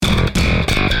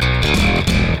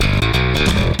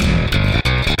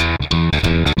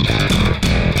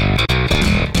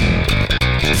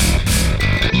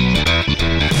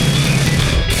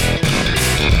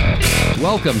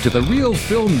Welcome to the Real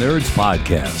Film Nerds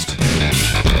Podcast.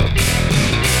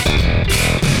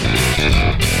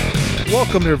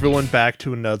 Welcome everyone back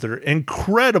to another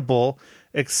incredible,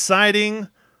 exciting,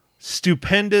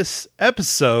 stupendous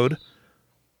episode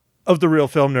of the Real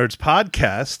Film Nerds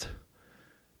Podcast.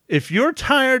 If you're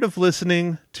tired of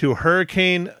listening to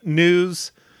hurricane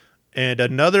news and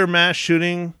another mass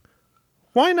shooting,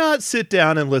 why not sit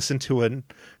down and listen to a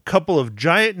couple of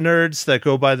giant nerds that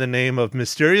go by the name of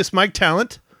Mysterious Mike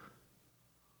Talent?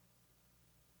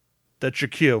 That's your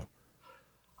cue.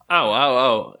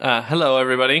 Hello,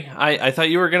 everybody. I thought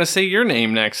you were going to say your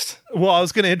name next. Well, I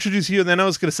was going to introduce you, and then I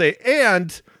was going to say,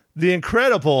 and the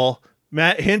incredible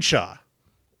Matt Hinshaw.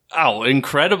 Oh,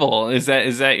 incredible! Is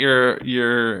that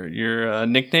your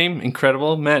nickname?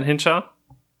 Incredible, Matt Hinshaw?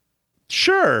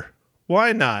 Sure,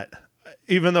 why not?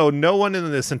 Even though no one in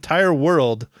this entire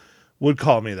world would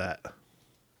call me that.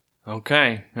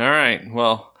 Okay, all right.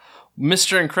 Well,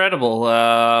 Mr. Incredible,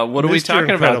 what are we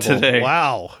talking about today?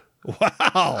 Wow.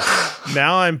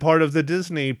 Now I'm part of the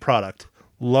Disney product.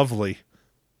 Lovely.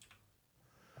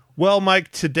 Well,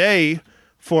 Mike, today,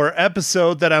 for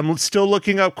episode that I'm still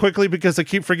looking up quickly because I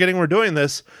keep forgetting we're doing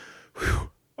this.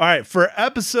 All right, for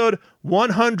episode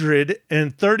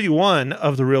 131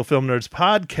 of the Real Film Nerds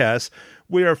Podcast,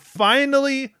 we are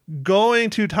finally going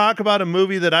to talk about a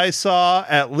movie that I saw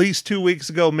at least 2 weeks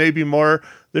ago, maybe more.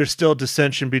 There's still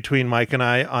dissension between Mike and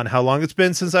I on how long it's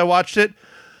been since I watched it.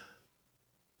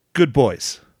 Good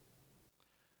Boys.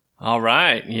 All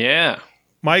right, yeah.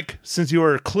 Mike, since you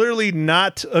are clearly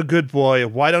not a good boy,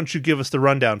 why don't you give us the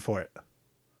rundown for it?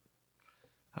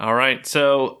 All right,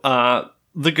 so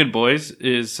The Good Boys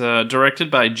is directed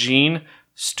by Gene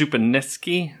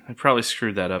Stupinetsky. I probably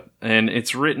screwed that up. And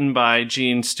it's written by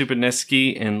Gene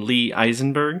Stupinetsky and Lee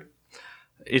Eisenberg.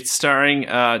 It's starring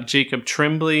Jacob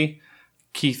Tremblay,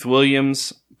 Keith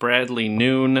Williams, Bradley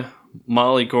Noon,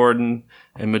 Molly Gordon,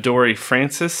 and Midori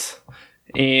Francis.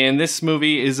 And this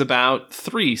movie is about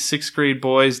three sixth-grade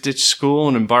boys ditch school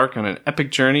and embark on an epic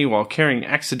journey while carrying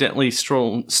accidentally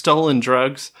stolen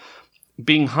drugs,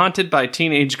 being hunted by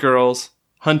teenage girls,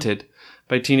 and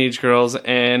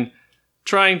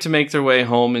trying to make their way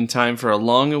home in time for a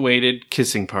long-awaited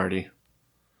kissing party.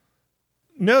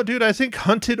 No, dude, I think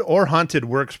hunted or haunted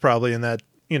works probably in that,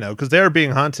 because they're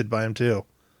being haunted by him too.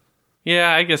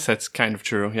 Yeah, I guess that's kind of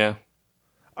true, yeah.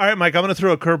 All right, Mike, I'm going to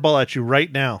throw a curveball at you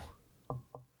right now.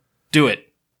 Do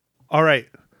it. All right.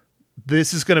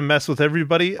 This is going to mess with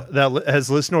everybody that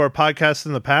has listened to our podcast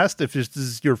in the past. If this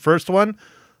is your first one,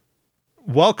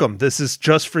 welcome. This is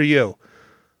just for you.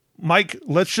 Mike,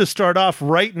 let's just start off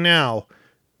right now.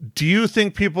 Do you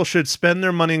think people should spend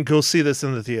their money and go see this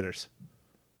in the theaters?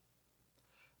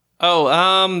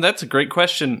 Oh, that's a great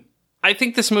question. I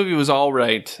think this movie was all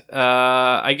right.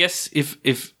 I guess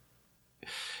if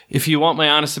you want my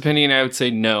honest opinion, I would say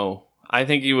no. I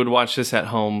think you would watch this at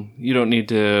home. You don't need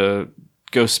to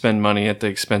go spend money at the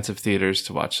expensive theaters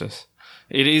to watch this.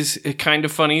 It is kind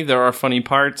of funny. There are funny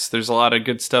parts. There's a lot of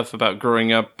good stuff about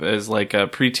growing up as like a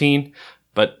preteen.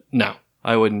 But no,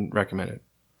 I wouldn't recommend it.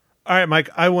 All right, Mike,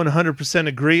 I 100%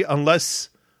 agree unless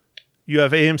you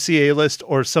have AMC A-List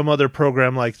or some other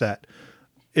program like that.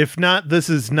 If not, this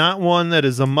is not one that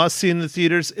is a must-see in the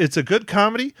theaters. It's a good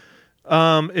comedy.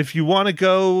 If you want to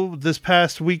go this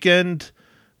past weekend,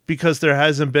 because there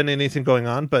hasn't been anything going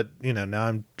on, but, now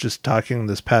I'm just talking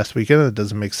this past weekend. It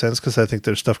doesn't make sense because I think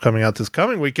there's stuff coming out this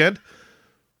coming weekend.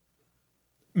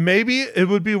 Maybe it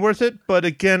would be worth it, but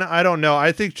again, I don't know.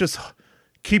 I think just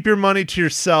keep your money to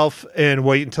yourself and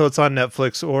wait until it's on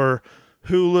Netflix or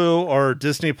Hulu or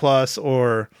Disney Plus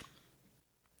or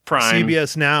Prime,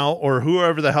 CBS Now, or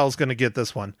whoever the hell's going to get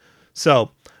this one. So,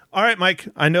 all right, Mike,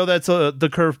 I know that's the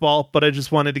curveball, but I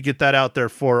just wanted to get that out there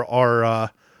for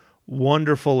our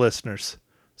wonderful listeners.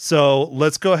 So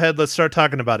let's go ahead. Let's start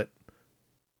talking about it.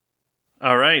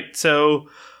 All right. So,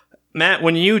 Matt,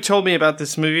 when you told me about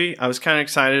this movie, I was kind of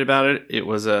excited about it. It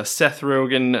was a Seth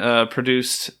Rogen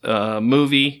produced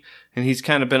movie, and he's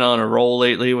kind of been on a roll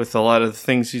lately with a lot of the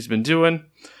things he's been doing.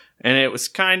 And it was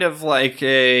kind of like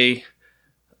a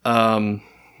I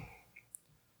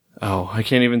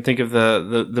can't even think of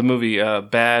the movie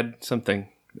Bad something.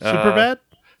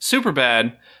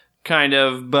 Superbad, kind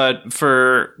of, but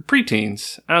for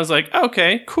preteens. I was like,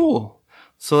 okay, cool.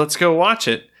 So let's go watch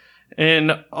it.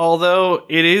 And although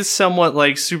it is somewhat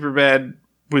like Superbad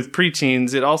with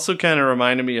preteens, it also kind of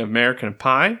reminded me of American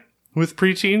Pie with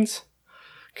preteens,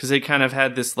 because they kind of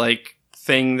had this like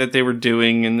thing that they were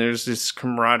doing, and there's this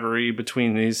camaraderie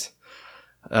between these.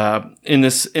 In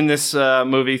this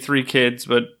movie, 3 kids,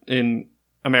 but in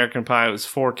American Pie it was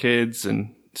 4 kids,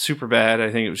 and Superbad,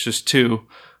 I think it was just two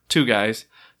guys.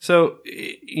 So,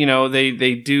 you know,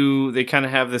 they kind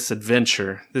of have this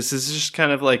adventure. This is just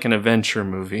kind of like an adventure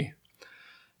movie.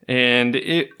 And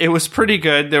it was pretty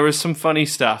good. There was some funny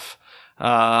stuff.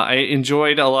 I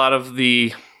enjoyed a lot of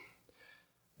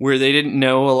where they didn't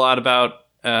know a lot about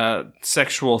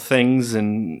sexual things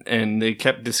and they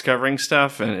kept discovering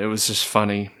stuff. And it was just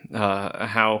funny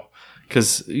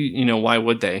because, you know, why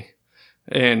would they?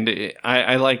 And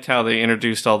I liked how they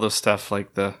introduced all this stuff,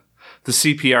 like the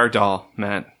CPR doll,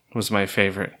 Matt, was my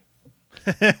favorite.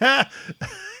 Yeah,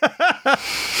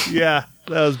 that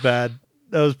was bad.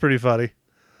 That was pretty funny.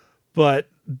 But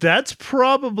that's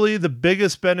probably the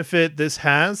biggest benefit this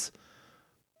has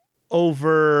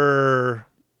over...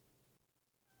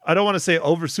 I don't want to say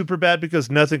over Superbad because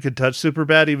nothing could touch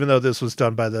Superbad, even though this was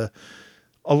done by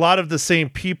a lot of the same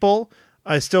people.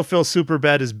 I still feel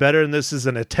Superbad is better, and this is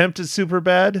an attempt at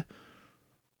Superbad.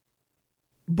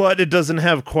 But it doesn't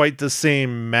have quite the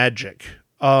same magic.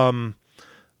 The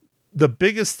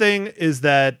biggest thing is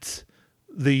that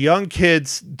the young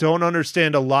kids don't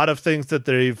understand a lot of things that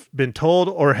they've been told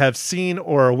or have seen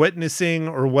or are witnessing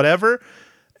or whatever.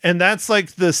 And that's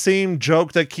like the same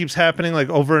joke that keeps happening like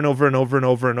over and over and over and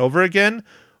over and over again.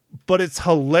 But it's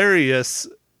hilarious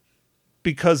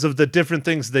because of the different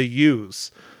things they use.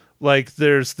 Like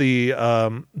there's the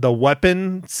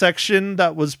weapon section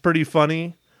that was pretty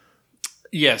funny.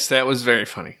 Yes, that was very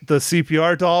funny. The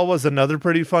CPR doll was another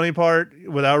pretty funny part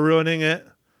without ruining it.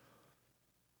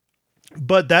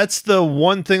 But that's the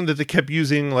one thing that they kept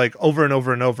using like over and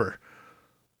over and over.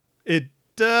 It,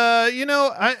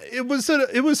 it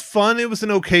was fun. It was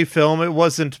an okay film. It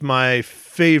wasn't my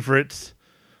favorite,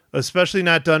 especially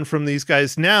not done from these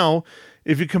guys. Now,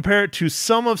 if you compare it to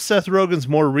some of Seth Rogen's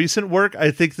more recent work,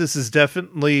 I think this is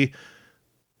definitely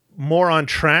more on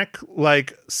track.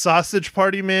 Like Sausage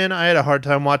Party, man, I had a hard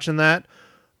time watching that.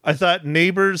 I thought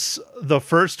Neighbors, the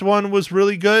first one, was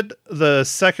really good. The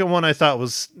second one I thought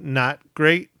was not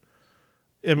great.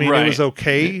 I mean, It was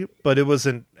okay, but it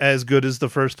wasn't as good as the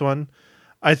first one.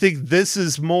 I think this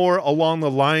is more along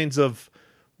the lines of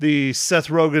the Seth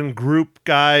Rogen group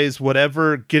guys,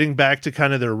 whatever, getting back to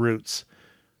kind of their roots.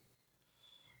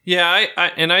 Yeah,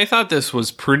 I thought this was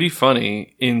pretty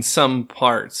funny in some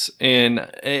parts, and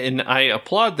I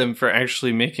applaud them for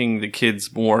actually making the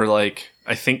kids more like,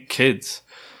 I think, kids.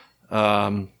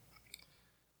 Cause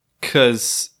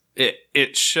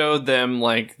it showed them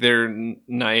like their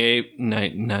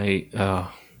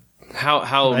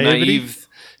how naive.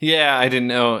 Yeah, I didn't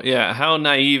know. Yeah, how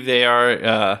naive they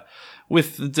are,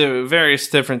 with the various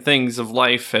different things of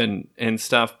life and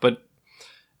stuff. But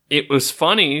it was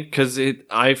funny because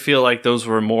I feel like those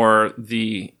were more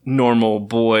the normal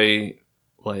boy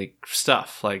like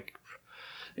stuff. Like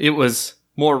it was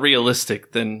more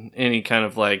realistic than any kind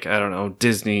of like, I don't know,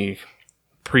 Disney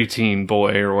preteen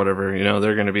boy or whatever. You know,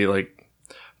 they're going to be like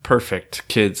perfect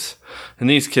kids. And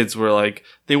these kids were like,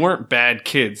 they weren't bad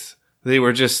kids. They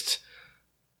were just,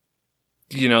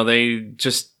 you know, they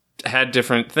just had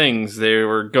different things. They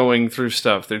were going through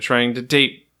stuff. They're trying to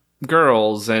date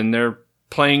girls and they're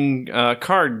playing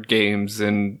card games,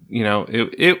 and you know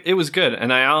it was good.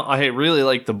 And I really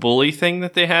like the bully thing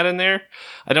that they had in there.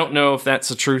 I don't know if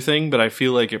that's a true thing, but I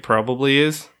feel like it probably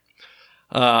is.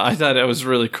 I thought it was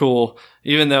really cool,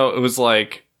 even though it was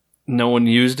like no one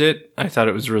used it. I thought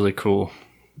it was really cool.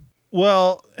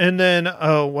 Well, and then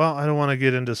I don't want to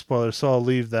get into spoilers, so I'll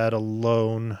leave that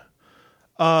alone.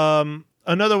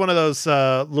 Another one of those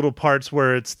little parts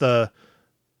where it's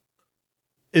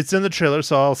in the trailer,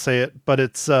 so I'll say it, but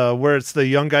it's where it's the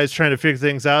young guys trying to figure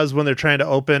things out is when they're trying to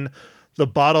open the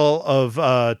bottle of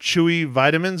Chewy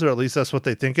vitamins, or at least that's what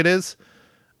they think it is.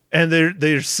 And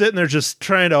they're sitting there just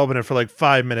trying to open it for like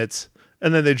 5 minutes,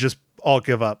 and then they just all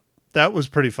give up. That was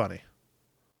pretty funny.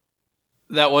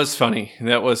 That was funny.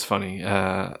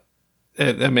 That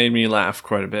made me laugh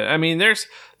quite a bit. I mean,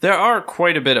 there are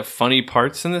quite a bit of funny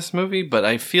parts in this movie, but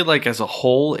I feel like as a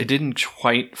whole, it didn't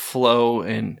quite flow,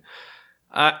 and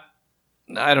I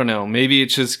don't know. Maybe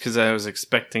it's just because I was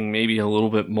expecting maybe a little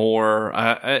bit more.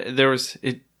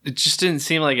 It just didn't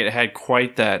seem like it had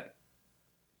quite that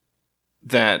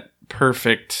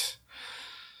perfect,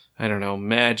 I don't know,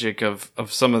 magic of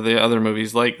some of the other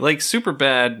movies. Like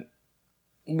Superbad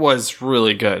was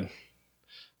really good,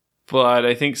 but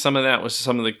I think some of that was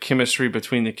some of the chemistry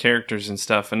between the characters and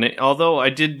stuff. And although I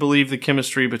did believe the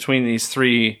chemistry between these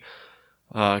three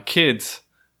kids,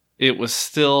 it was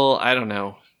still, I don't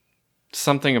know,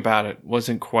 something about it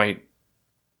wasn't quite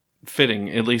fitting,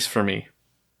 at least for me.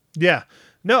 Yeah.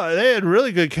 No, they had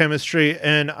really good chemistry,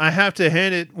 and I have to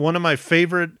hand it, one of my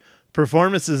favorite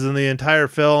performances in the entire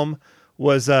film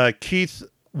was Keith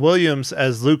Williams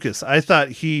as Lucas. I thought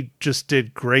he just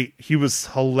did great. He was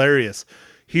hilarious.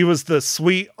 He was the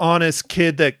sweet, honest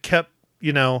kid that kept,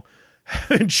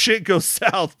 having shit go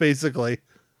south, basically.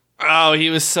 Oh, he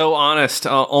was so honest,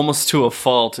 almost to a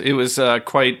fault. It was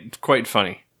quite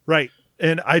funny. Right.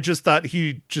 And I just thought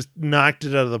he just knocked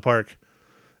it out of the park.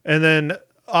 And then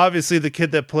obviously the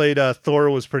kid that played Thor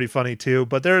was pretty funny too.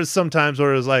 But there was some times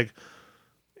where it was like,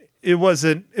 it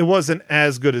wasn't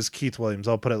as good as Keith Williams.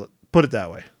 I'll put it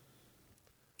that way.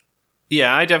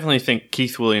 Yeah, I definitely think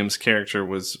Keith Williams' character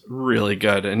was really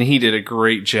good, and he did a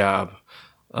great job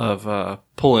of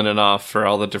pulling it off for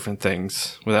all the different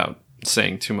things without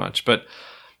saying too much. But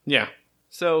yeah,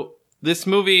 so this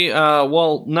movie,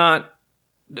 while not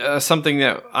something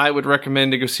that I would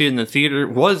recommend to go see in the theater,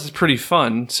 was pretty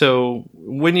fun. So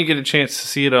when you get a chance to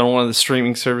see it on one of the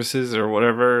streaming services or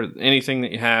whatever, anything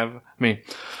that you have, I mean,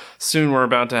 soon we're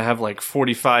about to have like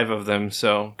 45 of them,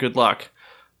 so good luck.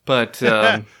 But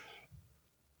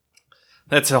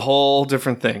that's a whole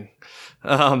different thing.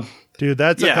 Dude,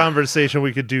 that's a conversation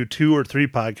we could do 2 or 3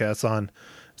 podcasts on.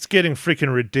 It's getting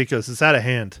freaking ridiculous. It's out of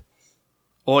hand.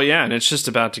 Well, yeah, and it's just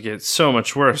about to get so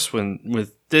much worse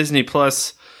with Disney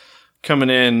Plus coming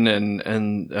in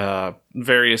and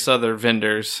various other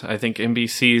vendors. I think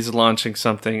NBC is launching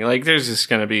something. Like, there's just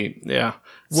going to be, yeah.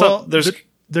 Well,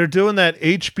 they're doing that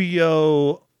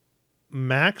HBO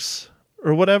Max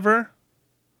or whatever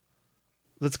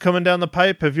that's coming down the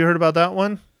pipe. Have you heard about that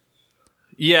one?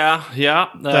 Yeah.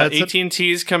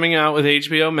 AT&T is coming out with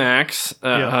HBO Max.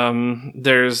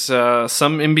 There's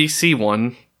some NBC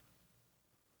one.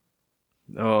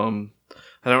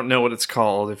 I don't know what it's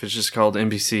called. If it's just called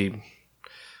NBC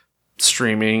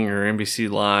Streaming or NBC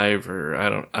Live, or I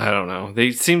don't know.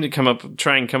 They seem to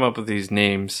try and come up with these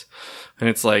names, and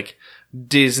it's like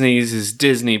Disney's is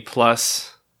Disney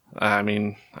Plus. I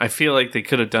mean, I feel like they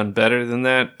could have done better than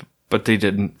that, but they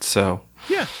didn't. So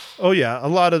yeah. Oh yeah, a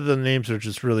lot of the names are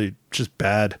just really just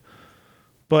bad.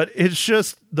 But it's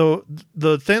just the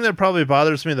thing that probably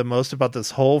bothers me the most about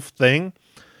this whole thing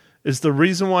is the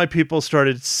reason why people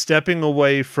started stepping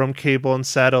away from cable and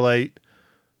satellite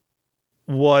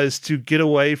was to get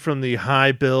away from the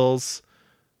high bills.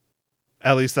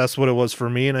 At least that's what it was for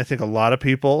me, and I think a lot of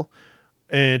people,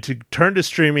 and to turn to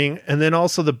streaming, and then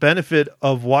also the benefit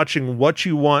of watching what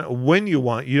you want when you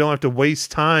want. You don't have to waste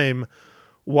time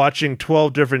watching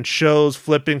 12 different shows,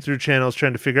 flipping through channels,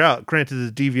 trying to figure out.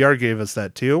 Granted, the DVR gave us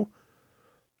that too.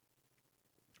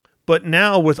 But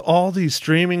now with all these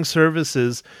streaming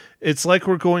services, it's like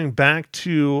we're going back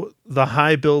to the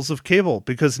high bills of cable,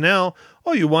 because now,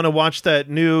 you want to watch that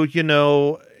new,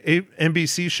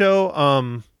 NBC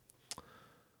show?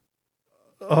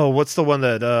 What's the one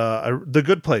that, The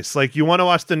Good Place? Like, you want to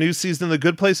watch the new season of The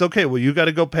Good Place? Okay, well, you got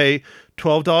to go pay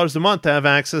 $12 a month to have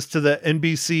access to the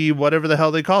NBC, whatever the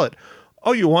hell they call it.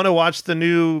 Oh, you want to watch the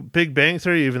new Big Bang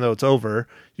Theory, even though it's over,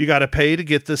 you got to pay to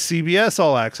get the CBS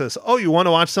All Access. Oh, you want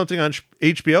to watch something on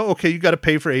HBO? Okay, you got to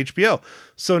pay for HBO.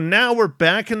 So now we're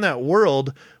back in that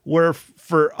world where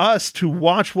for us to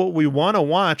watch what we want to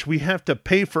watch, we have to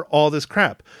pay for all this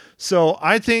crap. So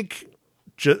I think,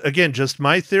 again, just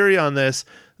my theory on this,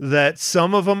 that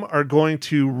some of them are going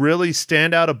to really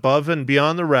stand out above and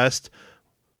beyond the rest.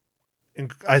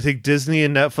 And I think Disney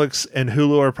and Netflix and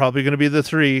Hulu are probably going to be the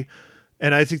 3.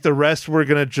 And I think the rest we're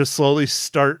going to just slowly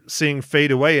start seeing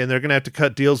fade away, and they're going to have to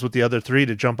cut deals with the other 3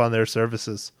 to jump on their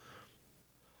services.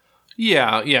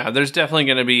 Yeah. There's definitely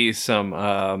going to be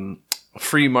some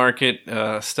free market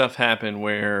stuff happen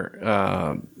where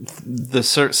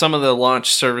some of the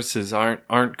launch services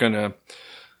aren't going to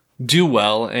do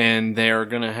well, and they're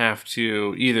going to have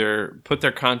to either put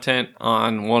their content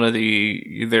on one of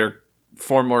their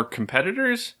former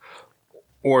competitors,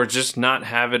 or just not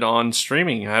have it on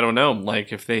streaming. I don't know.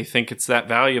 Like, if they think it's that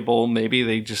valuable, maybe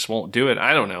they just won't do it.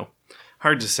 I don't know.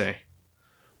 Hard to say.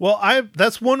 Well,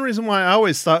 that's one reason why I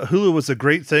always thought Hulu was a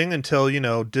great thing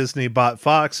until, Disney bought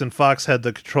Fox and Fox had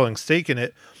the controlling stake in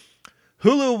it.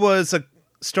 Hulu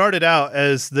started out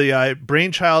as the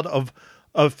brainchild of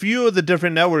a few of the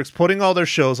different networks putting all their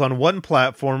shows on one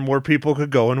platform where people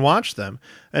could go and watch them,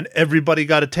 and everybody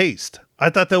got a taste. I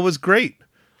thought that was great.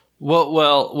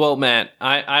 Well, Matt,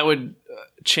 I would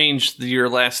change your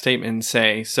last statement and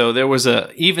say, so there was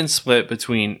a even split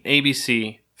between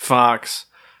ABC, Fox,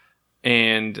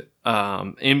 and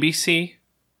NBC.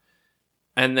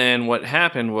 And then what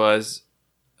happened was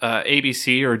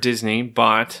ABC or Disney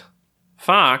bought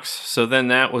Fox, so then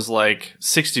that was like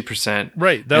 60%.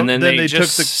 Right. And then they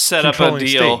just took the set up a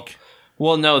deal. Stake.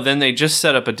 Well, no, then they just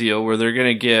set up a deal where they're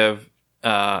going to give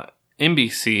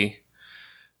NBC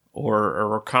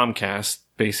or Comcast,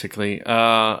 basically,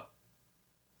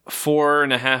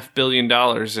 $4.5 billion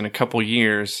in a couple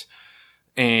years,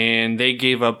 and they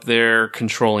gave up their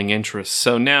controlling interests.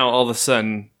 So now all of a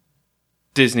sudden,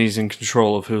 Disney's in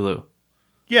control of Hulu.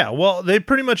 Yeah, well, they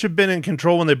pretty much have been in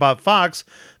control when they bought Fox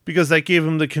because that gave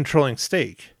them the controlling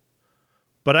stake.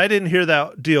 But I didn't hear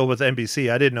that deal with NBC.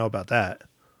 I didn't know about that.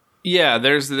 Yeah,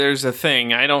 there's a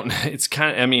thing. It's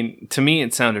kind of, I mean, to me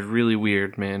it sounded really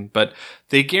weird, man, but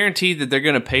they guaranteed that they're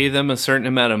going to pay them a certain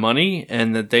amount of money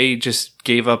and that they just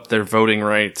gave up their voting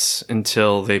rights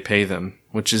until they pay them,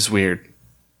 which is weird.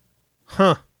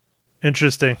 Huh.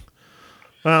 Interesting.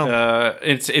 Well,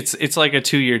 it's like a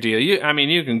 2-year deal.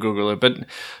 You can Google it, but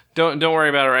don't worry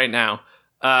about it right now.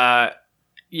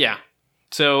 Yeah.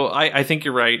 So I think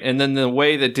you're right. And then the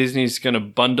way that Disney's going to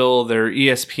bundle their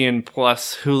ESPN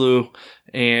Plus, Hulu,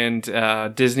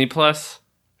 and Disney Plus,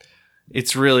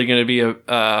 it's really going to be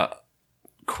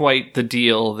quite the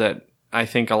deal that I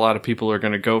think a lot of people are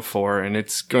going to go for, and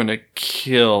it's going to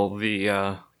kill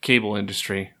the cable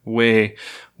industry.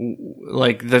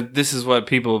 This is what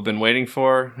people have been waiting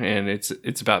for, and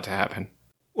it's about to happen.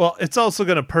 Well, it's also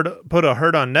going to put a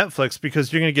hurt on Netflix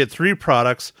because you're going to get 3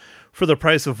 products for the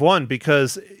price of 1,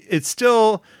 because it's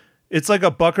like $1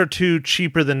 or $2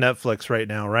 cheaper than Netflix right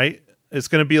now, right? It's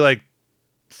going to be like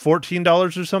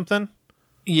 $14 or something.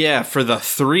 Yeah, for the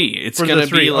 3, it's going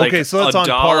to be like okay, so it's on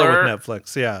par with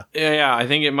Netflix. Yeah. Yeah, I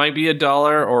think it might be $1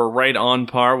 or right on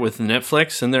par with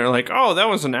Netflix, and they're like, "Oh, that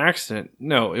was an accident."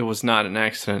 No, it was not an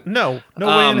accident. No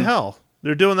way in hell.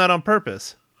 They're doing that on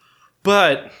purpose.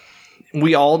 But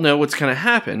we all know what's going to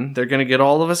happen. They're going to get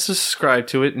all of us to subscribe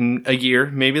to it in a year.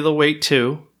 Maybe they'll wait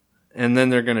 2, and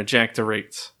then they're going to jack the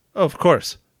rates. Oh, of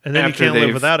course. And then After you can't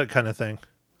live without it kind of thing.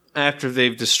 After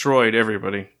they've destroyed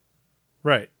everybody.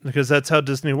 Right, because that's how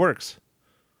Disney works.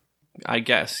 I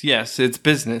guess. Yes, it's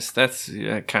business. That's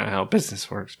kind of how business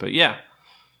works. But yeah.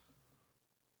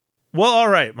 Well, all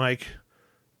right, Mike.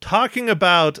 Talking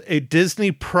about a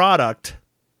Disney product,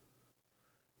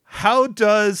 how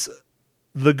does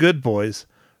The Good Boys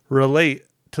relate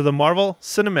to the Marvel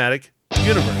Cinematic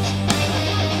Universe?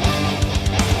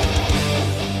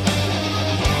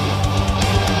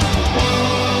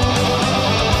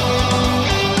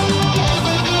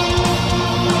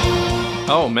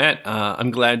 Oh, Matt, I'm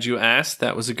glad you asked.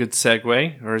 That was a good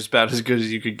segue, or about as good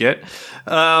as you could get.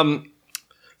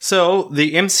 So,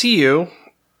 the MCU,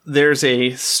 there's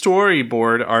a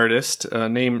storyboard artist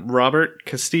named Robert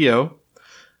Castillo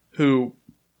who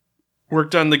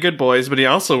worked on The Good Boys, but he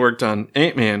also worked on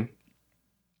Ant-Man,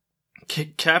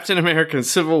 Captain America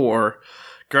Civil War,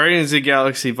 Guardians of the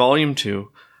Galaxy Volume 2,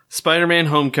 Spider-Man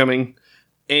Homecoming,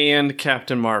 and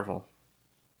Captain Marvel.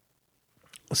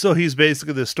 So he's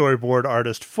basically the storyboard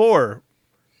artist for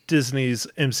Disney's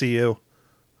MCU.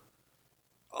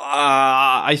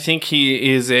 I think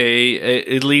he is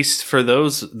at least for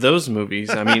those movies.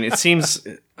 I mean, it seems,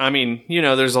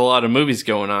 there's a lot of movies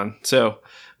going on. So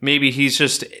maybe he's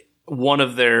just one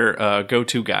of their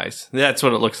go-to guys. That's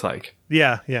what it looks like.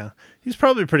 Yeah. He's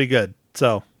probably pretty good.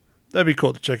 So that'd be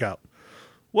cool to check out.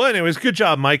 Well, anyways, good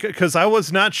job, Mike, because I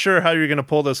was not sure how you were going to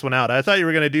pull this one out. I thought you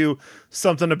were going to do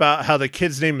something about how the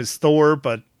kid's name is Thor,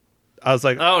 but I was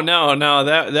like... Oh, no,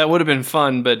 that would have been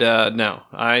fun, but no.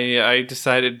 I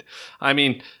decided... I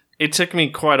mean, it took me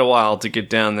quite a while to get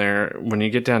down there. When you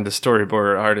get down to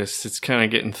storyboard artists, it's kind of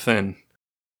getting thin.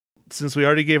 Since we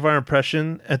already gave our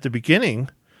impression at the beginning,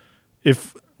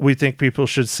 if we think people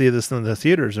should see this in the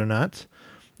theaters or not,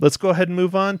 let's go ahead and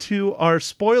move on to our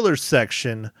spoiler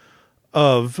section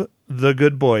of The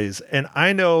Good Boys. And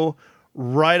I know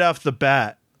right off the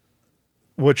bat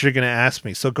what you're going to ask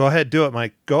me. So go ahead, do it,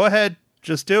 Mike. Go ahead.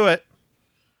 Just do it.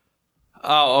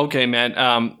 Oh, okay, Matt.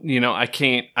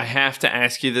 I have to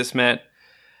ask you this, Matt.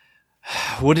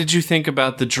 What did you think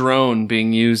about the drone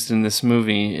being used in this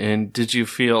movie? And did you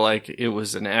feel like it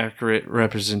was an accurate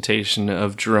representation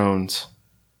of drones?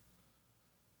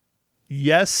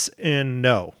 Yes and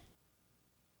no.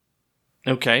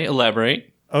 Okay, elaborate.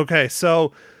 Okay,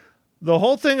 so the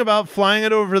whole thing about flying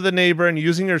it over the neighbor and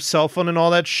using her cell phone and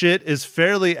all that shit is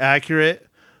fairly accurate,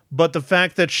 but the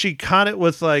fact that she caught it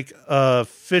with like a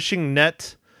fishing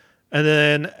net, and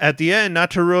then at the end,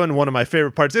 not to ruin one of my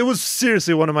favorite parts, it was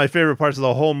seriously one of my favorite parts of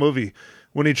the whole movie,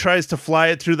 when he tries to fly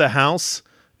it through the house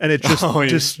and it just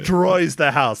destroys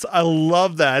the house. I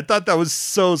love that. I thought that was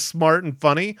so smart and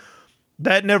funny.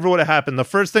 That never would have happened. The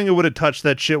first thing it would have touched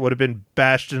that shit would have been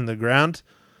bashed in the ground.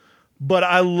 But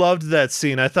I loved that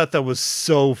scene. I thought that was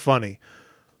so funny.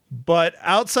 But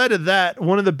outside of that,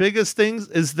 one of the biggest things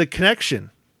is the connection.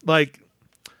 Like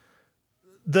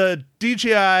the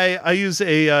DJI, I use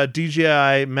a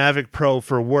DJI Mavic Pro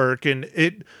for work, and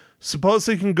it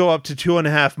supposedly can go up to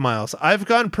 2.5 miles. I've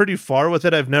gone pretty far with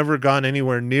it. I've never gone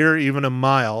anywhere near even a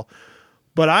mile.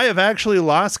 But I have actually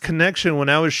lost connection when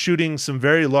I was shooting some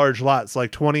very large lots,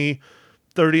 like 20,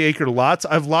 30 acre lots.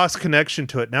 I've lost connection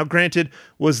to it. Now, granted,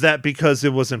 was that because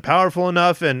it wasn't powerful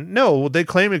enough? And no, they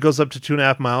claim it goes up to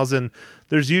 2.5 miles. And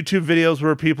there's YouTube videos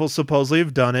where people supposedly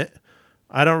have done it.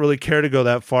 I don't really care to go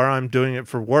that far. I'm doing it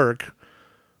for work.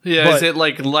 Yeah, But- is it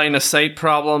like line of sight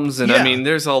problems? And Yeah. I mean,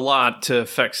 there's a lot to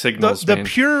affect signals, The man.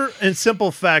 pure and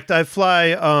simple fact, I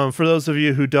fly, for those of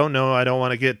you who don't know, I don't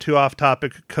want to get too off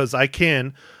topic because I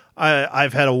can.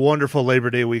 I've had a wonderful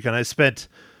Labor Day weekend.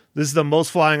 This is the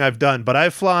most flying I've done, but I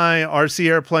fly RC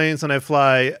airplanes and I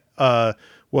fly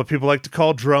what people like to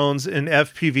call drones in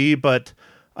FPV, but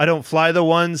I don't fly the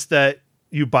ones that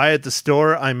you buy at the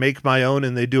store. I make my own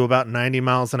and they do about 90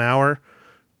 miles an hour.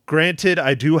 Granted,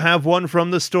 I do have one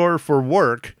from the store for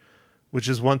work, which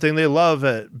is one thing they love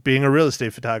at being a real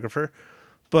estate photographer.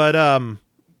 But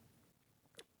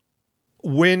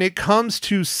when it comes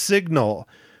to signal,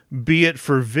 be it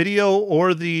for video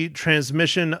or the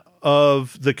transmission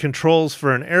of the controls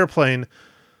for an airplane,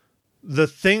 the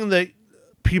thing that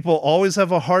people always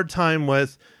have a hard time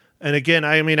with, and again,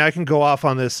 I mean, I can go off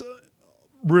on this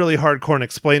really hardcore and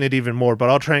explain it even more, but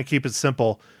I'll try and keep it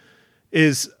simple,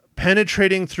 is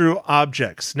penetrating through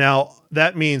objects. Now,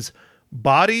 that means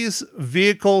bodies,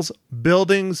 vehicles,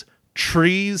 buildings,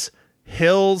 trees,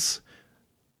 hills,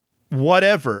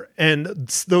 whatever. And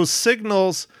those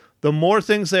signals, the more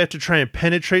things they have to try and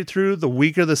penetrate through, the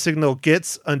weaker the signal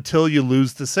gets until you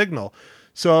lose the signal.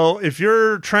 So if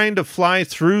you're trying to fly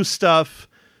through stuff,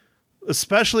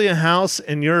 especially a house,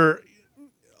 and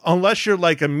unless you're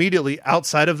like immediately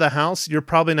outside of the house, you're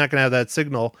probably not going to have that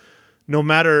signal, no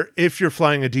matter if you're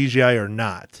flying a DJI or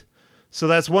not. So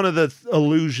that's one of the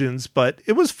illusions, but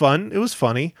it was fun. It was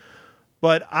funny.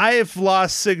 But I've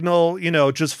lost signal,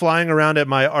 just flying around at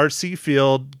my RC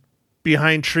field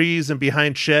behind trees and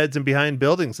behind sheds and behind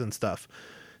buildings and stuff.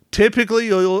 Typically,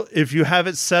 if you have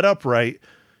it set up right,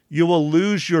 you will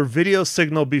lose your video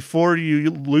signal before you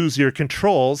lose your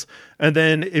controls. And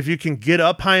then if you can get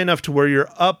up high enough to where you're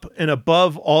up and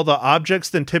above all the objects,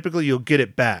 then typically you'll get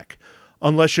it back,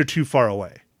 unless you're too far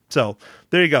away. So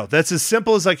there you go. That's as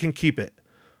simple as I can keep it.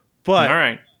 But All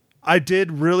right. I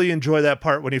did really enjoy that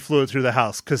part when he flew it through the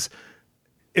house because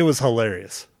it was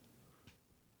hilarious.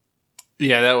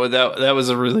 Yeah, that was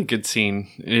a really good scene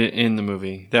in the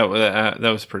movie. That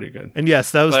was pretty good. And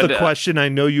yes, that was But, the question I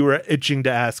know you were itching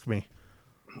to ask me.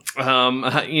 Even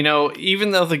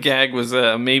though the gag was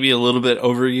maybe a little bit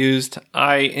overused,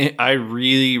 I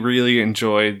really, really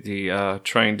enjoyed the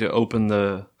trying to open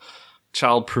the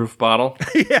child-proof bottle.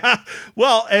 Yeah.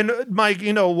 Well, and Mike,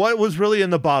 what was really in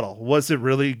the bottle? Was it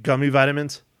really gummy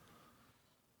vitamins?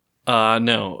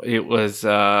 No, it was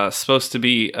supposed to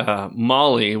be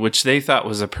Molly, which they thought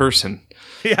was a person.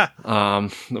 Yeah.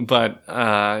 But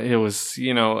it was,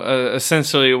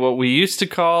 essentially what we used to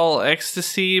call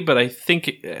ecstasy, but I think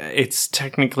it's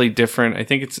technically different. I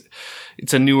think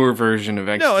it's a newer version of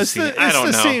ecstasy. No, it's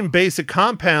the same basic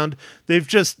compound. They've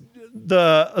just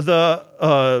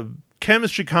the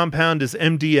chemistry compound is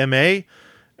MDMA,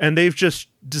 and they've just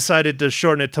decided to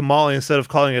shorten it to Molly instead of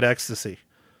calling it ecstasy.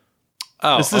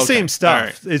 Oh, it's the okay. same stuff. All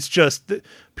right. It's just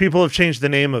people have changed the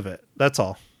name of it. That's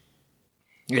all.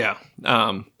 Yeah.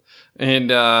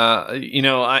 There's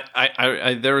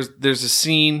a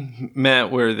scene,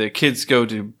 Matt, where the kids go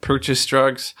to purchase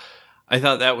drugs. I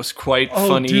thought that was quite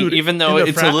funny, dude, even though in the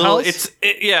it's a frat little, house?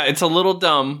 it's a little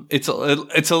dumb. It's a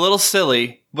little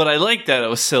silly, but I like that it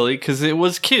was silly because it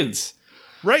was kids.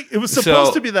 Right. It was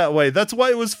supposed to be that way. That's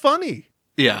why it was funny.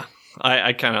 Yeah.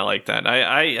 I kind of like that.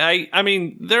 I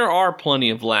mean, there are plenty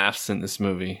of laughs in this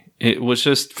movie. It was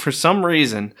just, for some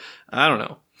reason, I don't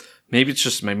know. Maybe it's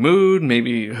just my mood.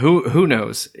 Maybe who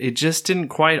knows? It just didn't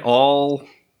quite all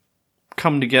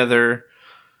come together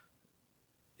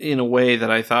in a way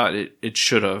that I thought it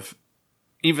should have.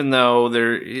 Even though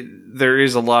there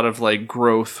is a lot of like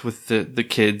growth with the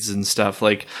kids and stuff.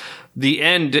 Like the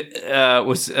end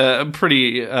was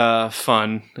pretty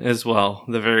fun as well.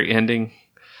 The very ending.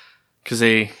 Because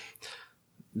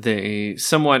they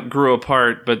somewhat grew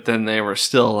apart, but then they were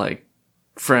still like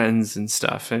friends and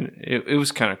stuff, and it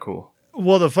was kind of cool.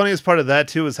 Well, the funniest part of that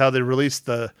too is how they released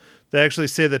they actually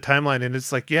say the timeline, and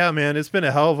it's like, yeah, man, it's been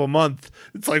a hell of a month.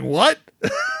 It's like, what?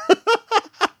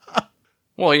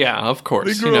 Well, yeah, of course.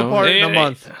 They grew apart in a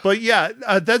month. But yeah,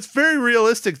 that's very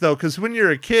realistic though, because when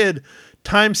you're a kid,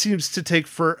 time seems to take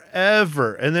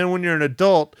forever, and then when you're an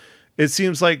adult, it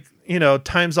seems like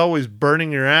time's always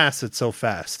burning your ass. It's so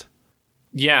fast.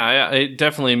 Yeah, it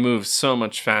definitely moves so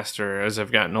much faster as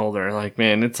I've gotten older.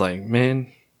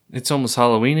 Man, it's almost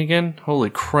Halloween again. Holy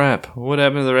crap! What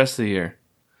happened to the rest of the year?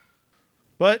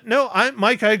 But no,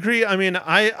 Mike, I agree. I mean,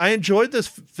 I enjoyed this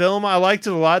film. I liked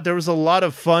it a lot. There was a lot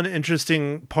of fun,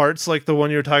 interesting parts, like the one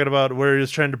you were talking about where he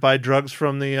was trying to buy drugs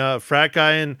from the frat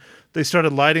guy, and they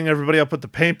started lighting everybody up with the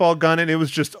paintball gun, and it was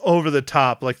just over the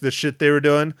top, like the shit they were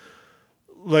doing.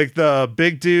 Like the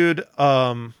big dude,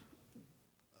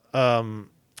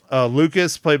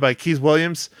 Lucas, played by Keith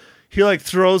Williams, he like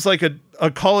throws like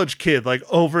a college kid like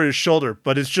over his shoulder,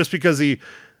 but it's just because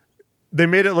they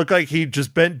made it look like he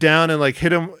just bent down and like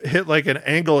hit like an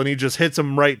angle, and he just hits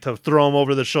him right to throw him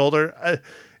over the shoulder.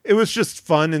 It was just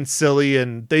fun and silly,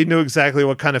 and they knew exactly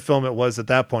what kind of film it was at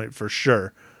that point for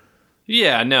sure.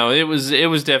 Yeah, no, it was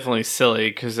definitely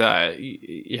silly because, that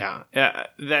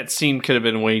scene could have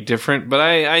been way different, but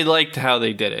I liked how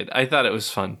they did it. I thought it was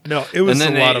fun. No, it was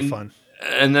a lot of fun.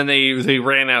 And then they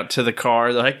ran out to the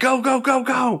car. They're like, go, go, go,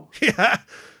 go. Yeah,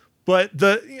 but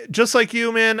just like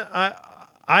you, man,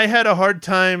 I had a hard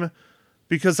time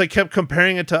because I kept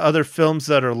comparing it to other films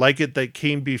that are like it that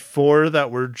came before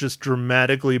that were just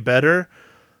dramatically better.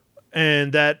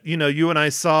 And that, you and I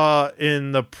saw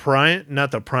in not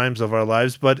the primes of our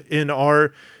lives, but in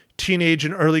our teenage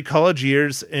and early college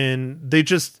years. And there's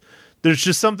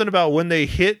just something about when they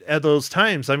hit at those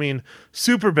times. I mean,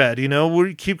 Superbad,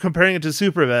 we keep comparing it to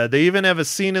Superbad. They even have a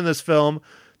scene in this film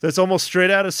that's almost straight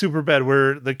out of Superbad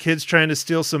where the kid's trying to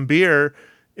steal some beer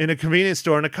in a convenience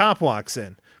store and a cop walks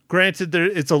in. Granted,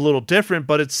 it's a little different,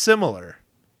 but it's similar.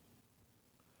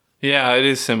 Yeah, it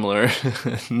is similar.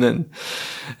 and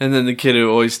then the kid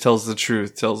who always tells the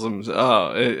truth tells him,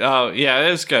 yeah, it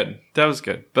was good. That was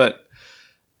good. But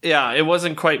yeah, it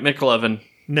wasn't quite McLovin.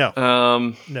 No.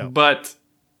 No. But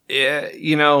and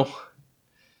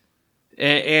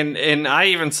I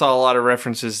even saw a lot of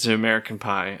references to American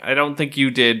Pie. I don't think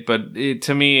you did, but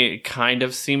to me it kind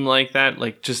of seemed like that,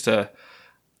 like just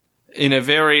in a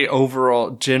very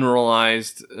overall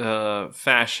generalized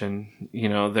fashion.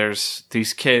 There's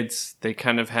these kids, they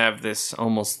kind of have this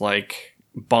almost like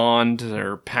bond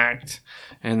or pact,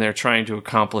 and they're trying to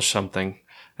accomplish something.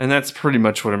 And that's pretty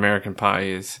much what American Pie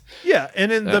is. Yeah, and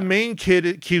then the main kid,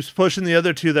 it keeps pushing the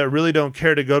other two that really don't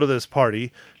care to go to this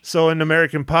party. So in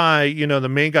American Pie, the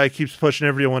main guy keeps pushing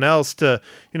everyone else to,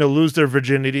 lose their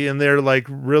virginity, and they're like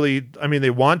really, I mean, they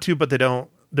want to, but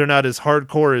they're not as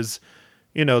hardcore as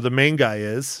the main guy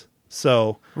is.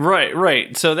 So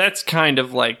right. So that's kind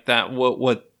of like that.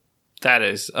 What that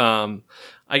is.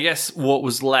 I guess what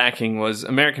was lacking was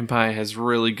American Pie has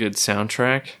really good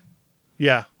soundtrack.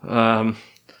 Yeah.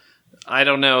 I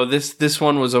don't know. This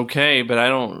one was okay, but I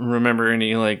don't remember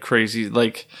any like crazy.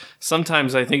 Like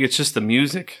sometimes I think it's just the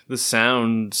music. The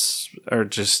sounds are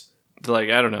just like,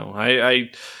 I don't know.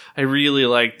 I really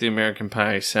like the American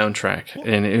Pie soundtrack,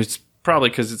 and it's probably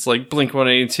because it's like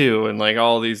Blink-182 and like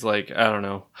all these like, I don't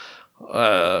know,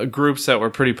 groups that were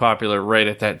pretty popular right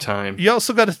at that time. You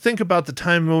also got to think about the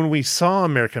time when we saw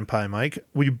American Pie, Mike.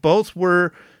 We both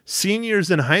were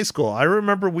seniors in high school. I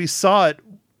remember we saw it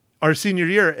our senior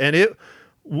year, and it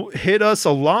hit us a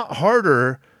lot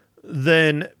harder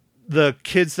than the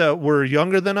kids that were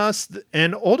younger than us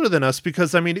and older than us,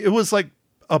 because I mean, it was like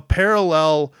a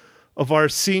parallel of our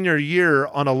senior year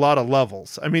on a lot of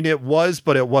levels. I mean, it was,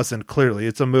 but it wasn't. Clearly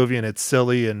it's a movie and it's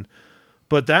silly,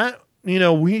 but that,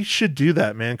 we should do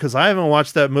that, man, because I haven't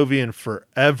watched that movie in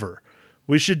forever.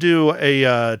 We should do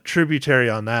a tributary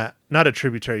on that. Not a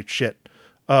tributary,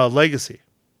 Legacy.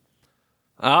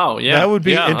 Oh, yeah. That would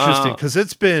be interesting, because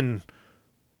it's been,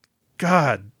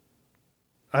 God,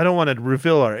 I don't want to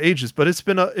reveal our ages, but it's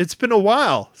been a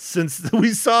while since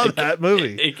we saw that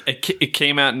movie. It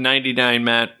came out in 99,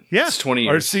 Matt. Yeah. It's 20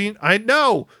 years. I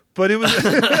know, but it was,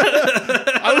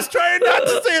 I was trying not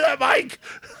to say that, Mike.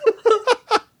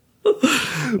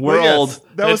 We're old.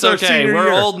 It's okay.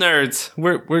 We're old nerds.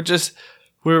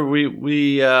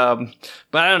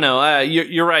 But I don't know.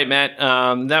 You're right, Matt.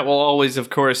 That will always, of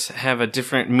course, have a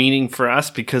different meaning for us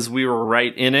because we were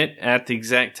right in it at the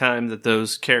exact time that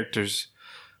those characters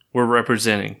were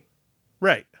representing.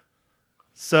 Right.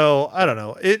 So I don't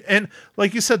know. And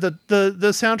like you said, the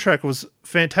soundtrack was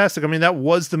fantastic. I mean, that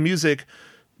was the music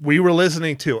we were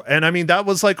listening to, and I mean, that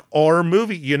was like our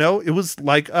movie. It was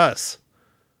like us.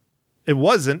 It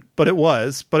wasn't, but it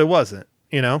was, but it wasn't.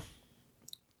 Yeah.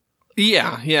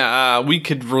 We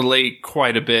could relate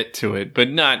quite a bit to it, but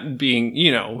not being,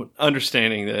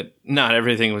 understanding that not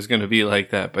everything was going to be like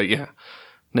that. But yeah,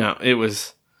 no, it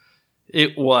was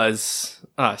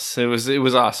us. It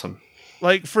was awesome.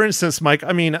 Like, for instance, Mike,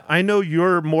 I mean, I know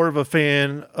you're more of a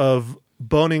fan of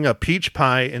boning a peach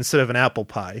pie instead of an apple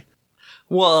pie.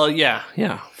 Well, yeah,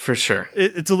 for sure.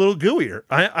 It's a little gooier.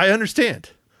 I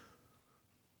understand.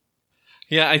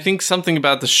 Yeah, I think something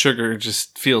about the sugar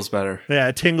just feels better. Yeah,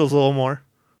 it tingles a little more.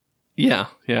 Yeah.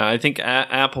 I think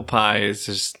apple pie is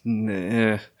just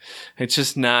it's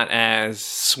just not as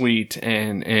sweet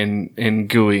and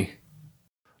gooey.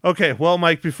 Okay, well,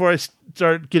 Mike, before I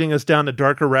start getting us down a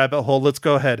darker rabbit hole, let's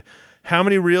go ahead. How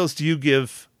many reels do you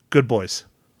give Good Boys?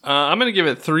 I'm going to give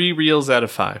it 3 reels out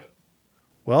of 5.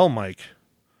 Well, Mike,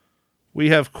 we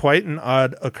have quite an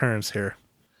odd occurrence here.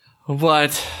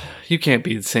 What? You can't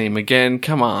be the same again.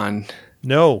 Come on.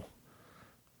 No.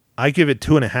 I give it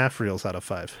 2.5 reels out of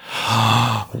 5.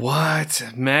 What?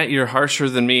 Matt, you're harsher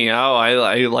than me. Oh,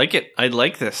 I like it. I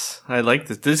like this.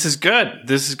 This is good.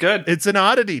 It's an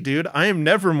oddity, dude. I am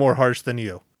never more harsh than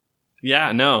you.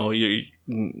 Yeah, no, you're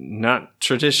not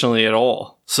traditionally at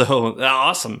all. So,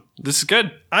 awesome. This is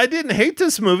good. I didn't hate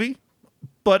this movie,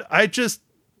 but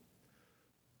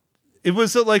it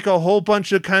was like a whole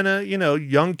bunch of kind of,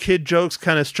 young kid jokes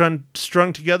kind of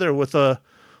strung together with a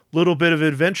little bit of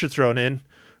adventure thrown in.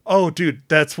 Oh, dude,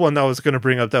 that's one that I was going to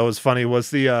bring up that was funny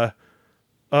was the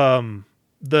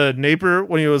neighbor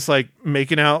when he was like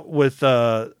making out with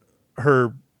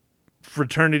her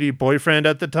fraternity boyfriend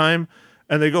at the time,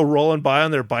 and they go rolling by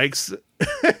on their bikes.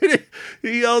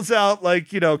 He yells out like,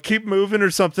 keep moving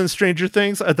or something, Stranger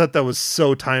Things. I thought that was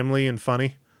so timely and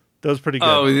funny. That was pretty good.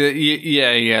 Oh,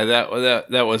 yeah.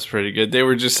 That was pretty good. They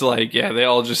were just like, they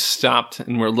all just stopped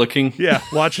and were looking. Yeah,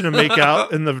 watching him make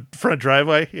out in the front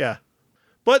driveway. Yeah.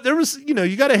 But there was,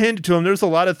 you got to hand it to him. There's a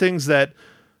lot of things that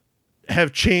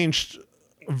have changed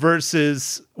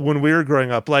versus when we were growing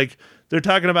up. Like, they're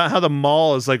talking about how the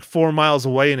mall is like 4 miles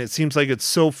away and it seems like it's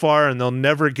so far and they'll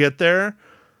never get there.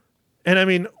 And I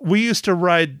mean, we used to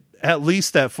ride at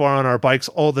least that far on our bikes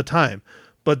all the time.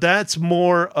 But that's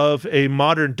more of a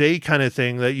modern day kind of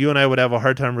thing that you and I would have a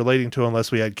hard time relating to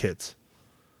unless we had kids.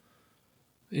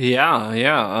 Yeah.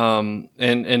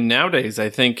 And nowadays, I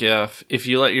think if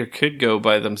you let your kid go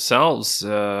by themselves,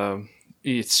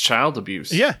 it's child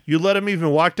abuse. Yeah, you let them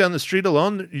even walk down the street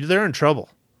alone, they're in trouble.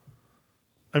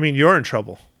 I mean, you're in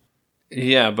trouble.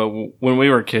 Yeah, but when we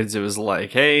were kids, it was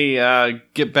like, hey,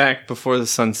 get back before the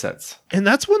sun sets. And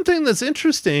that's one thing that's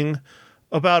interesting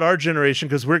about our generation,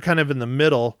 because we're kind of in the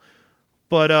middle,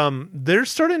 but they're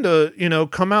starting to,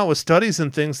 come out with studies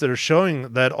and things that are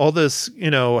showing that all this,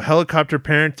 helicopter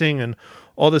parenting and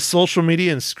all this social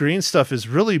media and screen stuff is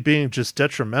really being just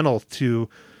detrimental to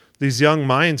these young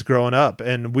minds growing up.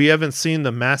 And we haven't seen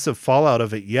the massive fallout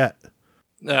of it yet.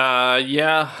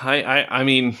 I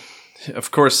mean,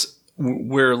 of course,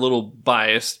 we're a little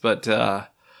biased, but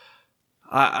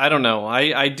I don't know.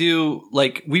 I do,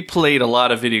 like, we played a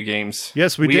lot of video games.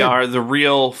 Yes, we did. We are the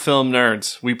real film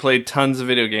nerds. We played tons of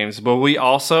video games, but we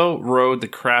also rode the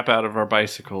crap out of our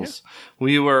bicycles. Yeah.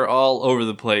 We were all over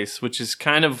the place, which is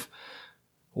kind of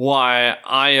why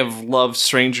I have loved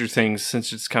Stranger Things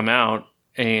since it's come out.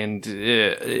 And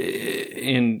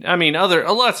I mean,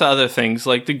 lots of other things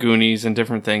like the Goonies and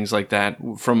different things like that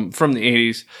from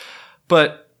the 80s.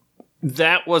 But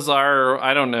that was our,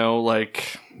 I don't know,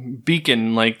 like,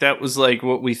 beacon. Like, that was like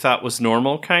what we thought was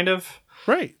normal, kind of.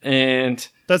 Right. And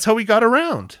that's how we got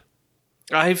around.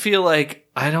 I feel like,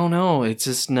 I don't know, it's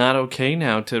just not okay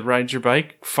now to ride your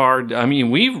bike far. I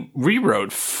mean, we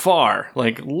rode far,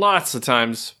 like lots of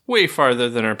times, way farther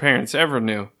than our parents ever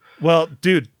knew. Well,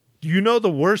 dude, you know the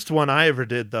worst one I ever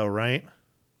did, though, right?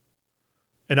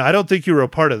 And I don't think you were a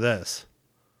part of this.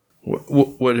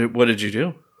 What did you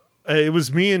do? It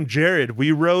was me and Jared.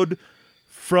 We rode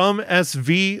from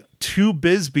SV to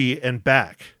Bisbee and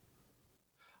back.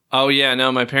 Oh, yeah.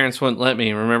 No, my parents wouldn't let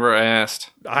me. Remember, I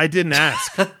asked. I didn't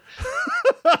ask.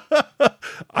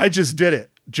 I just did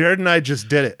it. Jared and I just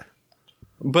did it.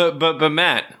 But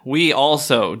Matt, we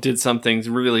also did something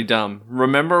really dumb.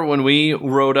 Remember when we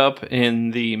rode up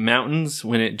in the mountains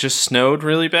when it just snowed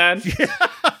really bad?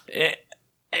 Yeah.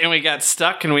 And we got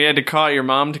stuck and we had to call your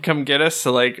mom to come get us.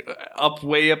 So like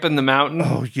way up in the mountain.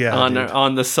 Oh yeah.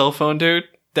 On the cell phone, dude.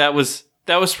 That was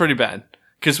pretty bad.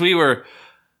 Cause we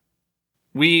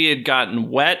had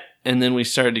gotten wet and then we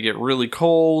started to get really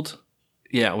cold.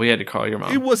 Yeah, we had to call your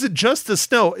mom. It wasn't just the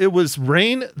snow. It was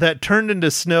rain that turned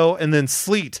into snow and then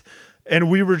sleet.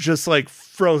 And we were just like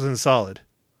frozen solid.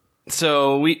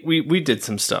 So we did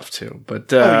some stuff too.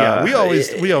 But we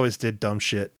always did dumb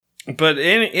shit. But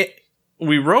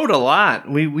we rode a lot. I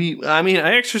mean,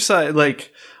 I exercised,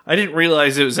 like, I didn't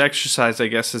realize it was exercise, I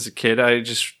guess, as a kid. I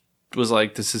just was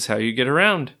like, this is how you get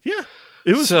around. Yeah.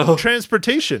 It was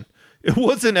transportation. It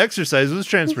wasn't exercise, it was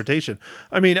transportation.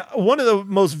 I mean, one of the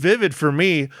most vivid for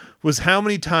me was how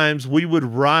many times we would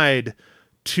ride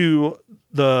to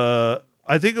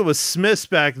I think it was Smith's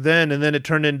back then, and then it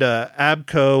turned into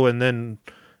Abco, and then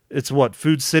it's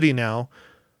Food City now.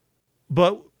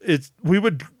 But we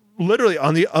would literally,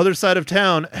 on the other side of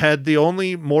town, had the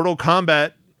only Mortal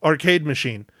Kombat arcade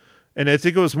machine. And I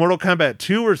think it was Mortal Kombat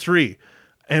 2 or 3.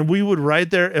 And we would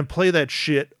ride there and play that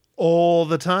shit all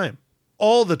the time.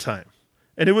 All the time.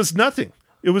 And it was nothing.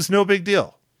 It was no big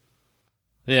deal.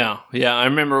 Yeah. I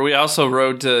remember we also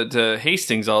rode to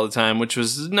Hastings all the time, which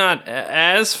was not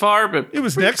as far, but it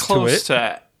was next close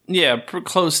to it.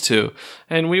 Close to.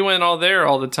 And we went all there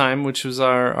all the time, which was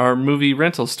our movie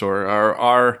rental store,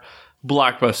 our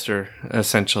Blockbuster,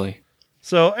 essentially.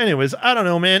 So anyways, I don't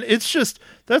know, man. It's just,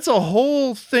 that's a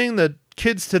whole thing that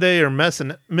kids today are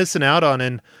missing out on.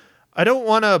 And I don't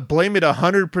want to blame it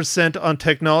 100% on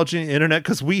technology and the internet,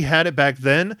 because we had it back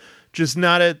then, just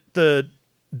not at the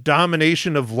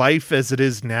domination of life as it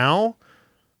is now.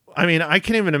 I mean, I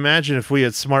can't even imagine if we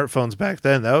had smartphones back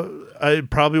then. It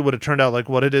probably would have turned out like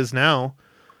what it is now.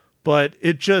 But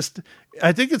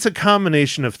I think it's a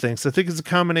combination of things. I think it's a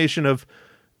combination of,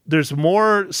 there's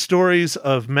more stories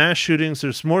of mass shootings.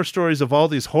 There's more stories of all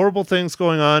these horrible things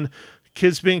going on.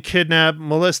 Kids being kidnapped,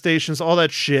 molestations, all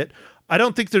that shit. I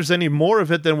don't think there's any more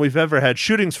of it than we've ever had.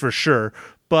 Shootings for sure.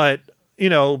 But,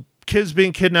 kids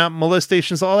being kidnapped,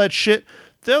 molestations, all that shit.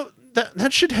 That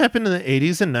shit happened in the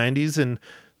 80s and 90s and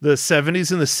the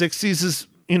 70s and the 60s is,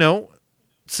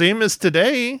 same as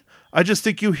today. I just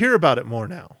think you hear about it more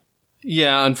now.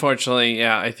 Yeah, unfortunately,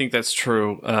 yeah, I think that's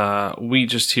true. We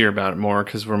just hear about it more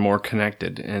because we're more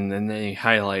connected, and then they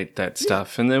highlight that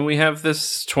stuff. And then we have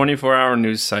this 24-hour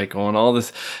news cycle and all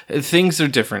this. Things are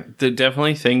different.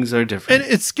 Definitely things are different.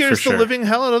 And it scares the living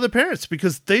hell out of the parents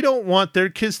because they don't want their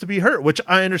kids to be hurt, which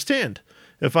I understand.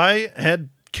 If I had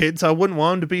kids, I wouldn't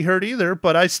want them to be hurt either,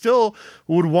 but I still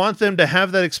would want them to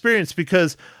have that experience,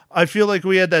 because I feel like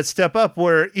we had that step up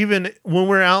where even when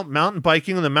we're out mountain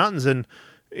biking in the mountains, and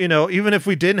even if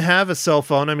we didn't have a cell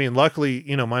phone, I mean, luckily,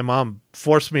 my mom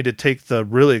forced me to take the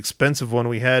really expensive one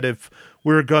we had if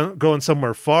we were going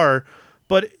somewhere far.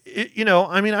 But,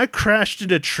 I crashed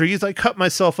into trees. I cut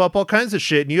myself up, all kinds of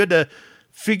shit. And you had to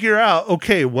figure out,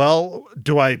 okay, well,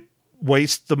 do I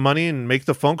waste the money and make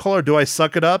the phone call, or do I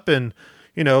suck it up and,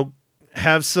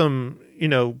 have some,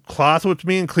 cloth with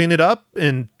me and clean it up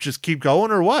and just keep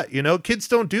going, or what? Kids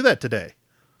don't do that today.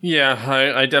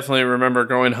 Yeah, I definitely remember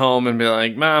going home and be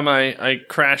like, Mom, I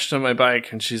crashed on my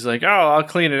bike. And she's like, oh, I'll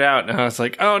clean it out. And I was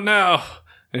like, oh, no.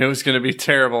 And it was going to be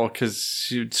terrible because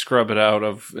she'd scrub it out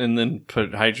and then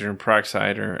put hydrogen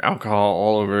peroxide or alcohol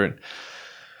all over it.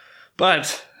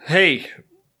 But, hey,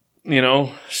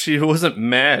 she wasn't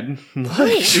mad.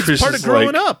 It's part of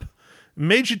growing up. It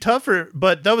made you tougher.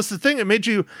 But that was the thing.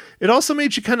 It also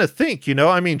made you kind of think,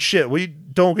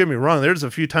 shit, don't get me wrong. There's a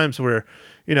few times where,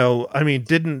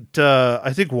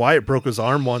 I think Wyatt broke his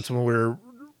arm once when we were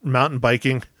mountain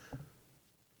biking.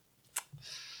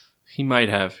 He might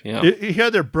have, yeah. He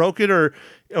either broke it or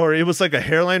it was like a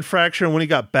hairline fracture. And when he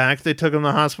got back, they took him to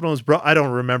the hospital. I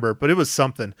don't remember, but it was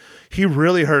something. He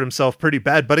really hurt himself pretty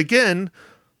bad. But again,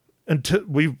 until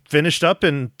we finished up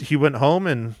and he went home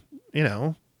and,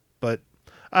 but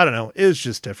I don't know. It was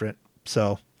just different.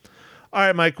 So. All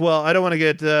right, Mike. Well, I don't want to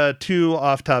get too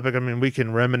off topic. I mean, we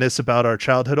can reminisce about our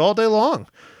childhood all day long.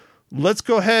 Let's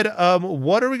go ahead.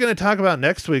 What are we going to talk about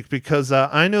next week? Because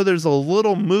I know there's a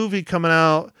little movie coming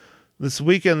out this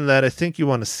weekend that I think you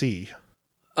want to see.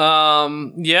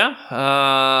 Yeah.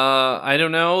 I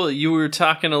don't know. You were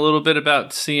talking a little bit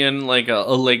about seeing like a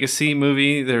legacy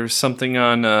movie. There's something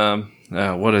on,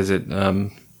 what is it?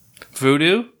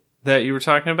 Vudu that you were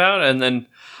talking about. And then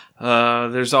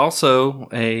there's also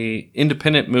a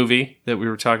independent movie that we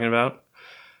were talking about.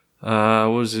 What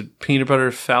was it? Peanut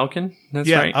Butter Falcon? That's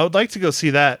right. I would like to go see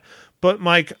that. But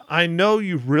Mike, I know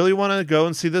you really want to go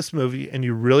and see this movie and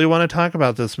you really want to talk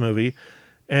about this movie.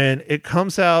 And it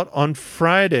comes out on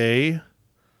Friday,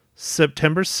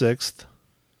 September 6th.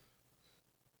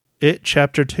 It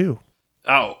Chapter 2.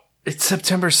 Oh, it's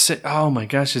September 6th. Oh my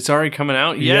gosh, it's already coming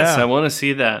out? Yes, yeah. I want to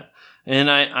see that.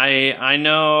 And I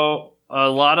know a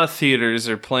lot of theaters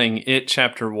are playing It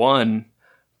Chapter 1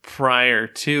 prior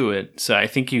to it. So I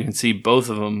think you can see both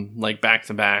of them like back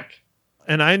to back.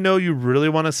 And I know you really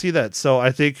want to see that. So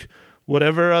I think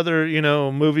whatever other,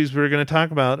 movies we're going to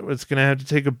talk about, it's going to have to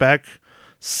take a back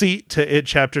seat to It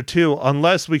Chapter 2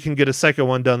 unless we can get a second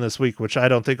one done this week, which I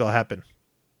don't think will happen.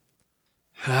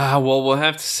 Well, we'll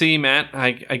have to see, Matt.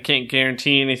 I can't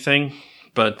guarantee anything,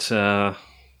 but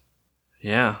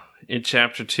yeah. It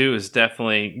Chapter 2 is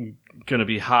definitely going to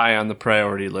be high on the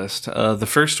priority list. The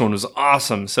first one was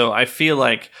awesome, so I feel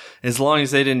like as long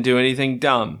as they didn't do anything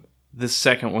dumb, this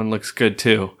second one looks good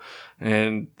too,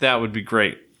 and that would be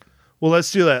great. Well,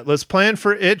 let's do that. Let's plan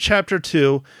for It Chapter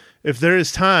 2. If there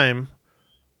is time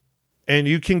and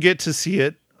you can get to see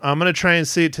it, I'm going to try and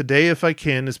see it today if I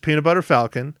can, is Peanut Butter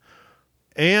Falcon,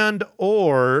 and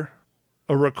or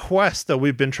a request that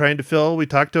we've been trying to fill. We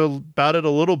talked about it a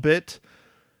little bit,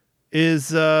 is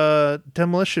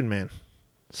Demolition Man,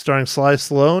 starring Sly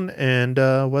Stallone and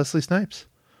Wesley Snipes.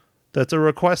 That's a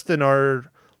request in our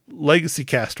Legacy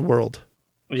Cast world.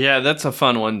 Yeah, that's a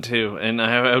fun one too, and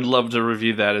I would love to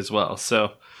review that as well.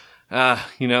 So,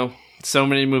 so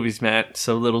many movies, Matt,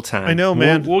 so little time. I know,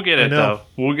 man. We'll get it, though.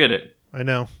 We'll get it. I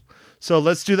know. So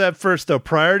let's do that first, though.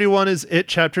 Priority 1 is It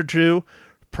Chapter 2.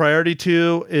 Priority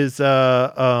 2 is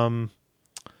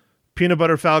Peanut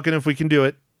Butter Falcon, if we can do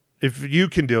it. If you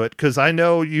can do it, because I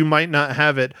know you might not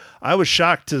have it. I was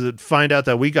shocked to find out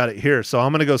that we got it here, so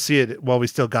I'm going to go see it while we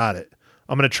still got it.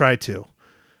 I'm going to try to.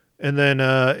 And then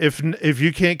if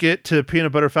you can't get to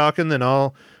Peanut Butter Falcon, then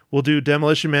we'll do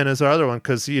Demolition Man as our other one,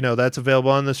 because, that's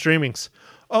available on the streamings.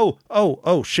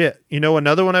 Oh, shit.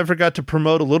 Another one I forgot to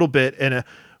promote a little bit, and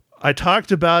I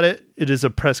talked about it. It is a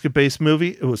Prescott-based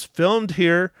movie. It was filmed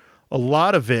here. A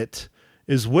lot of it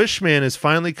is Wishman is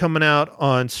finally coming out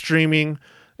on streaming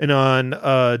and on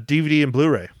DVD and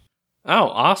Blu-ray. Oh,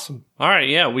 awesome. All right,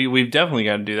 yeah, we've definitely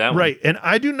got to do that one. Right, and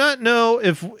I do not know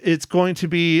if it's going to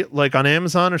be like on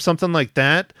Amazon or something like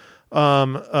that.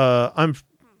 I'm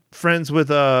friends with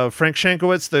Frank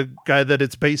Shankowitz, the guy that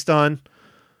it's based on,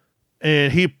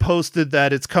 and he posted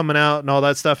that it's coming out and all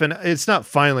that stuff, and it's not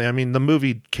finally. I mean, the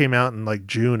movie came out in like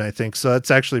June, I think, so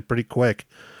that's actually pretty quick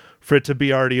for it to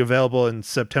be already available in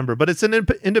September. But it's an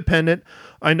independent.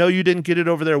 I know you didn't get it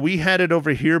over there. We had it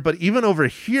over here, but even over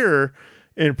here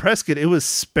in Prescott, it was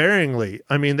sparingly.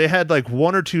 I mean, they had like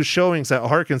 1 or 2 showings at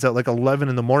Harkins at like 11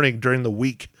 in the morning during the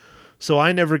week. So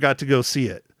I never got to go see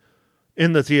it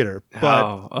in the theater.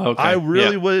 But I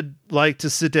really would like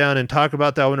to sit down and talk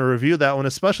about that one or review that one,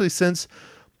 especially since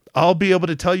I'll be able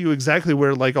to tell you exactly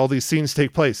where like all these scenes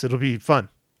take place. It'll be fun.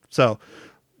 So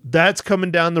that's coming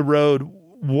down the road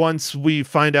once we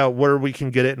find out where we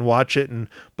can get it and watch it.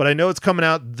 But I know it's coming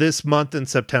out this month in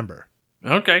September.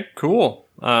 Okay, cool.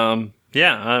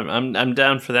 Yeah, I'm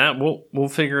down for that. We'll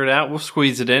figure it out. We'll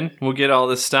squeeze it in. We'll get all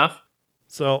this stuff.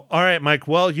 So, all right, Mike.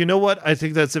 Well, you know what? I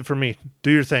think that's it for me.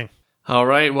 Do your thing. All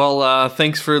right. Well,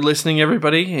 thanks for listening,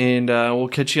 everybody, and we'll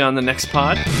catch you on the next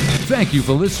pod. Thank you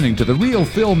for listening to The Real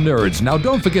Film Nerds. Now,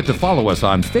 don't forget to follow us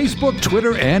on Facebook,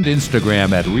 Twitter, and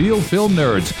Instagram at Real Film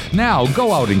Nerds. Now,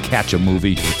 go out and catch a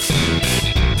movie.